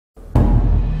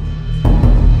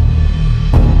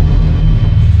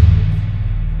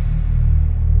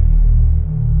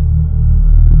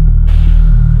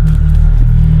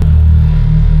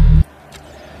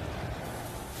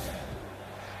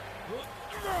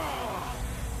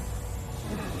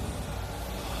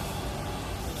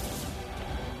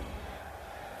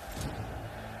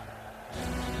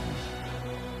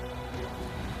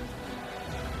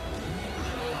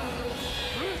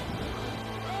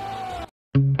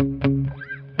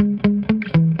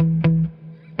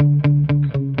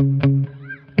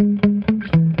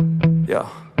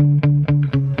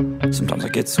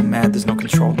get so mad, there's no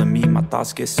controlling me. My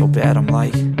thoughts get so bad, I'm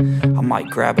like, I might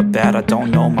grab a bat, I don't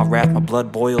know. My wrath, my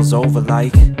blood boils over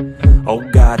like, oh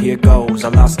God, here goes. I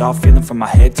lost all feeling from my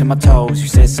head to my toes. You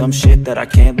said some shit that I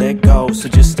can't let go, so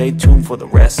just stay tuned for the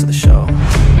rest of the show.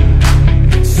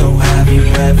 So have you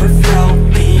ever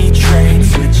felt betrayed?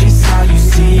 Switches how you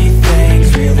see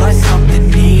things, realize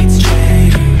something needs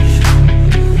change.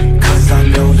 Cause I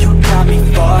know you got me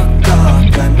fucked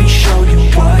up, let me show you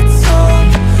what's up.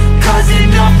 Cause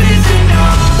enough is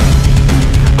enough.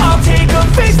 I'll take a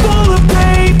face full of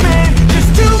pavement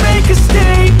just to make a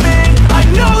statement. I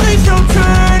know there's no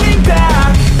turning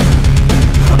back.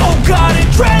 Oh God,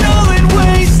 adrenaline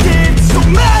wasted, so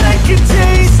mad I can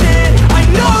taste it. I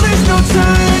know there's no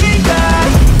turning back.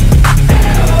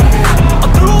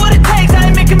 I'll do what it takes, I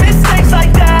ain't making mistakes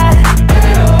like that.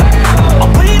 I'll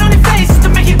bleed on your face to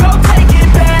make you go take it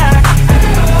back.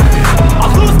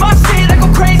 I'll lose my shit, I go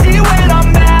crazy when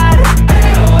I'm mad.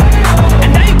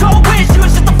 And now you go wish you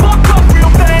would shut the fuck up real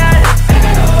bad.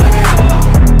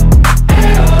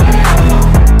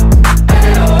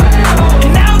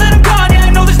 And now that I'm gone, yeah,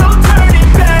 I know there's no turning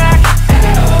back.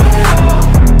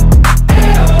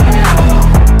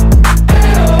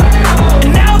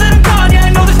 And now that I'm gone, yeah,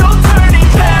 I know there's no turning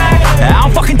back. I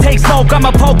don't fucking take smoke,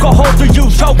 I'ma poke a hole through you,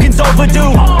 choking's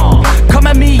overdue. Come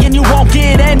at me and you won't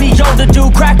get any older,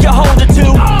 dude. Crack your holder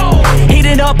too.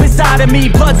 Heating up inside of me,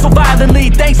 blood so violently.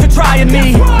 Thanks for trying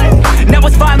me. Now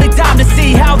it's finally time to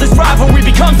see how this rivalry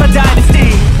becomes a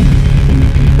dynasty.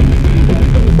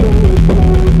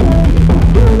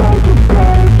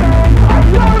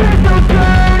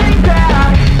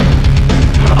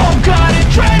 Oh God,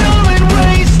 adrenaline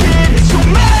wasted, so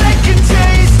mad I can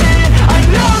taste it. I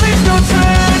know there's no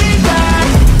turning back.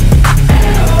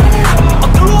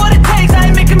 I'll do what it takes, I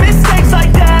ain't making mistakes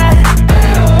like that.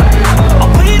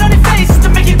 I'll bleed on your face to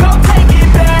make you go take it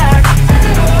back.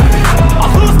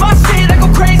 I'll lose my shit, I go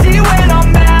crazy when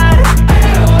I'm mad.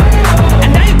 And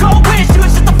now you go wish you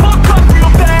would shut the fuck up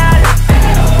real bad.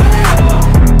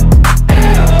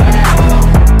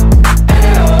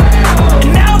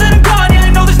 And now that I'm gone, yeah,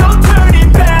 I know there's no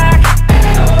turning back.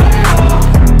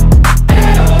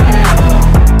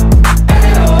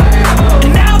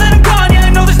 And now that I'm gone, yeah, I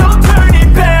know there's no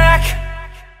turning back.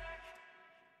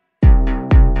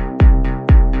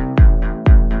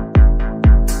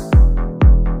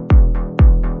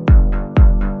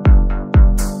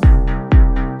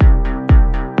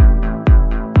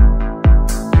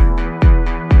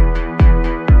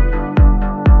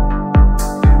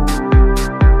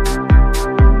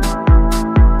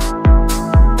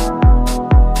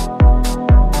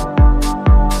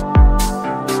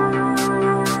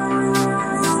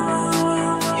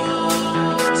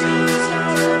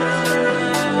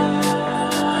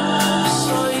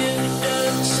 Saw you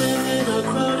dancing in a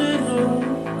crowded room.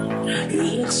 You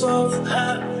look so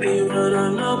happy when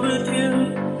I'm not with you.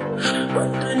 But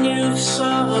then you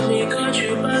saw me, caught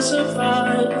you by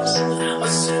surprise. A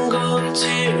single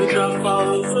teardrop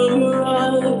falling from your eye.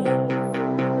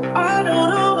 I don't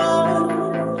know why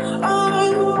I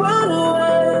run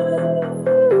away.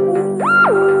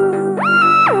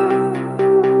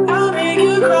 I'll make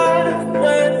you cry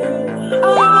when I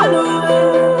run away.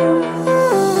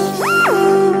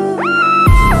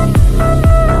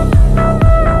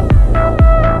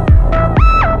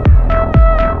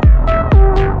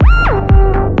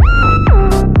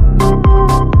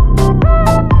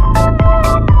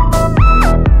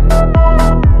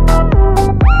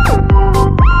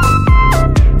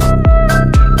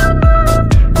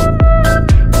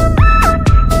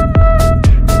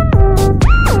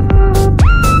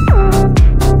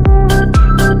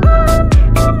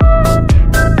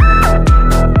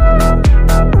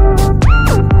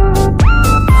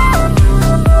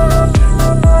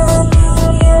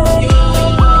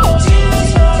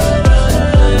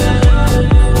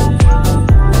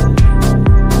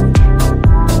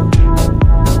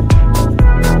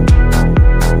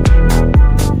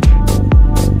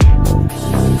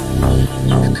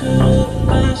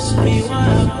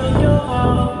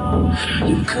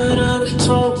 You could have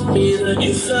told me that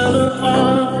you fell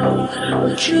apart,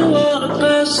 but you wanna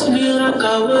bless me like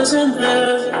I wasn't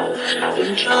there,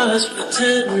 and just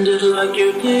pretended like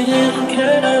you didn't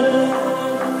care.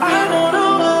 I don't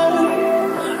know why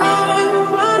I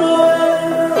run away.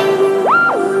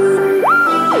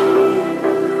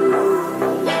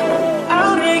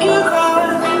 I'll make you cry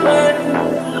when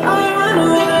I run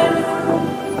away.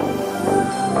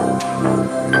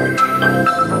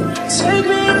 Take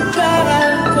me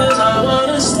back, cause I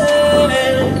wanna stay.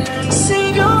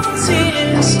 Save your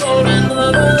tears for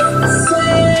another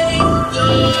day.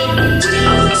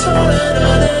 Tears for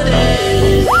another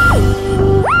day.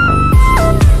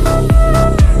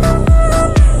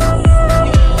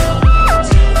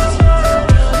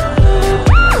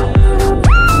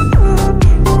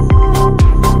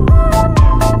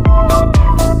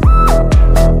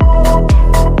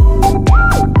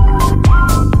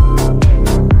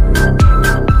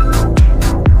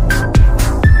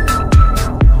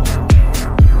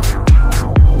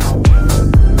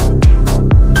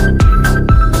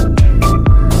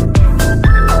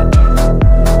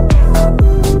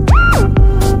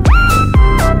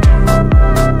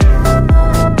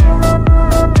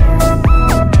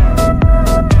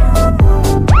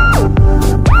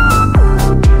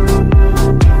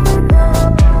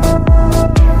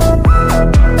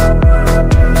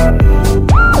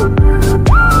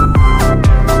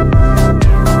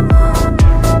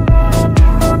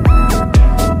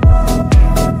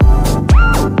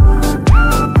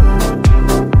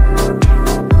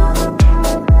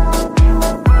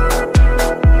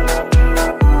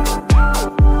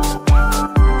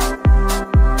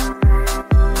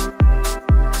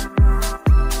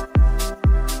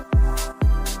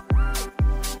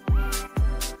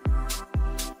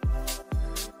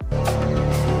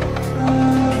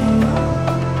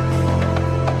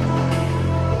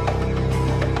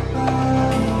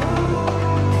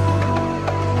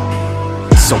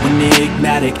 So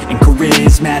enigmatic and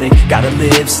charismatic, gotta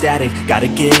live static, gotta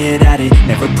get at it,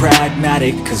 never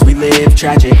pragmatic, cause we live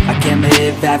tragic. I can't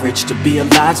live average, to be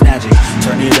alive's magic.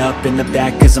 Turn it up in the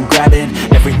back cause I'm grabbing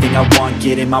everything I want,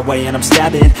 get in my way and I'm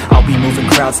stabbing. I'll be moving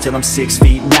crowds till I'm 6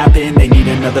 feet napping. They need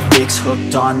another fix,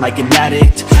 hooked on like an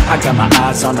addict. I got my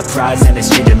eyes on the prize and it's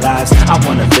changing lives. I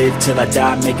wanna live till I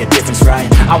die, make a difference, right?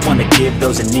 I wanna give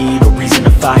those in need a reason to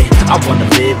fight. I wanna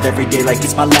live every day like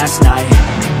it's my last night.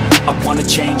 I wanna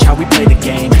change how we play the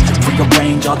game,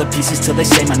 rearrange all the pieces till they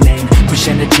say my name, push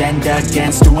an agenda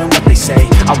against doing what they say.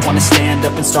 I wanna stand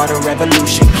up and start a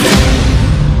revolution.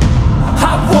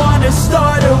 I wanna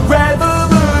start a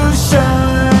revolution.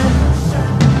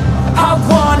 I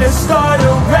wanna start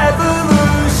a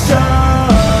revolution.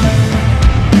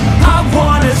 I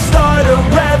wanna start a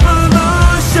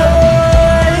revolution.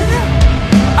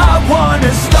 I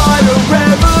wanna start a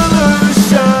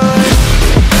revolution.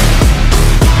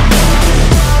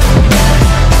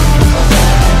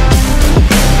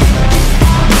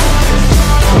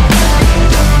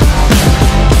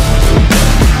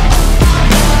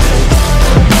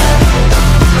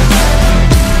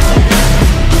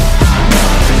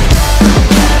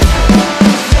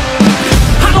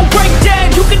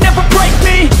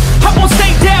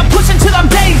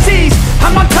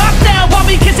 I'm on top now while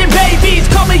we kissing babies.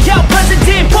 Call me out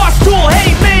president, boss tool,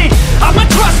 hate me. I'ma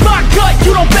trust my gut,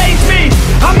 you don't faze me.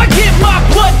 I'ma give my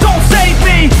blood, don't save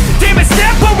me. Damn it's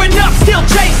never enough, still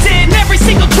chasing every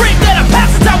single dream that I've had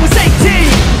since I was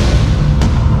 18.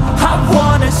 I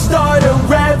wanna start a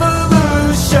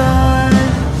revolution.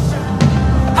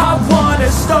 I wanna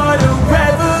start a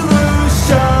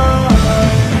revolution.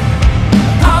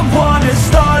 I wanna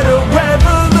start a revolution.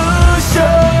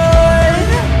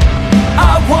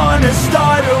 I wanna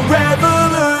start a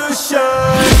revolution.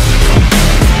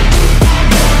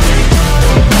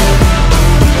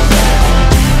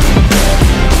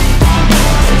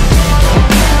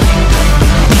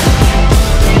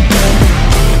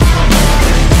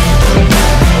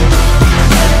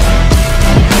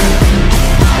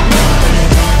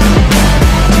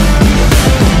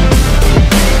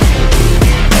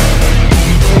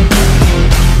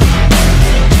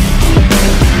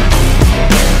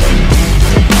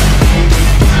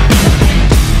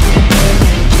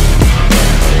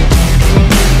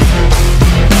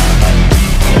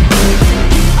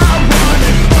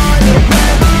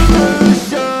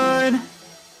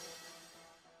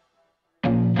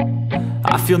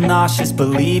 I feel nauseous,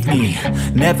 believe me.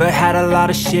 Never had a lot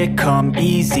of shit come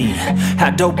easy.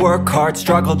 Had to work hard,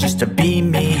 struggle just to be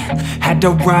me. Had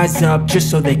to rise up just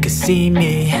so they could see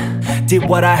me. Did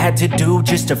what I had to do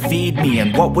just to feed me,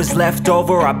 and what was left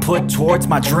over I put towards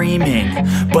my dreaming.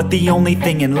 But the only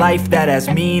thing in life that has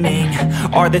meaning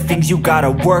are the things you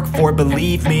gotta work for,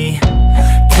 believe me.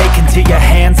 Take into your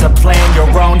hands a plan, your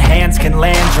own hands can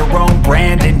land your own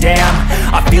brand. And damn,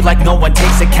 I feel like no one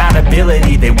takes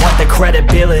accountability. They want the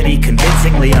credibility,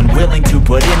 convincingly unwilling to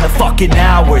put in the fucking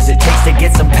hours it takes to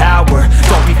get some power.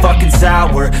 Don't be fucking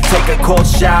sour, take a cold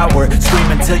shower, scream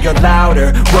until you're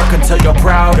louder, work until you're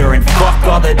prouder. And fuck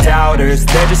all the doubters,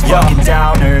 they're just fucking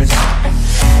downers.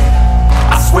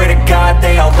 I swear to God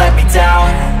they all let me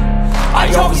down.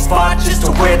 I always fought just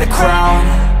to wear the crown.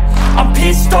 I'm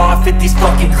pissed off at these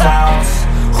fucking clowns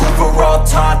who were all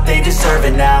taught they deserve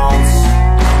an ounce.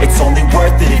 It's only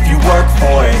worth it if you work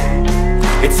for it.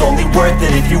 It's only worth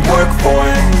it if you work for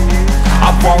it.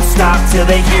 I won't stop till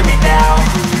they hear me now.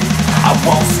 I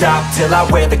won't stop till I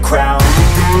wear the crown.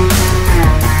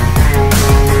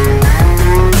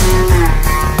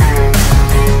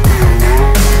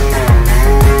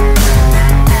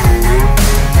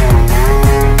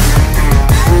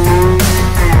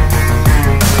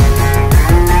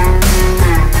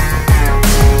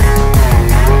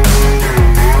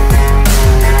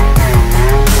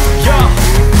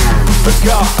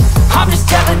 I'm just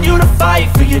telling you to fight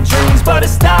for your dreams, but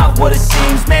it's not what it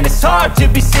seems. Man, it's hard to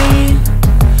be seen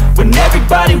when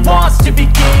everybody wants to be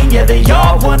king. Yeah, they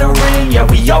all wanna ring, yeah,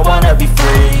 we all wanna be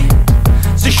free.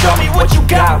 So show me what you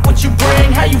got, what you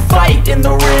bring, how you fight in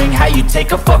the ring, how you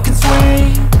take a fucking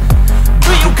swing.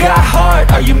 Do you got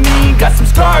heart, are you mean? Got some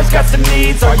scars, got some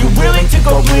needs, are you willing to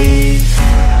go bleed?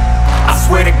 I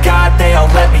swear to God they all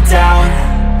let me down.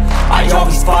 I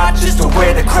always fought just to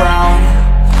wear the crown.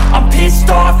 I'm pissed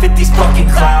off at these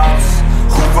fucking clowns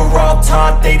who were all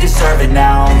taught they deserve an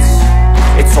ounce.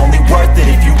 It's only worth it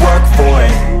if you work for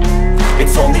it.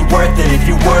 It's only worth it if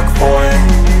you work for it.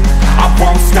 I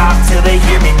won't stop till they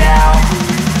hear me now.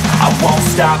 I won't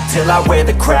stop till I wear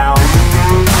the crown.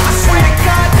 I swear to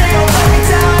God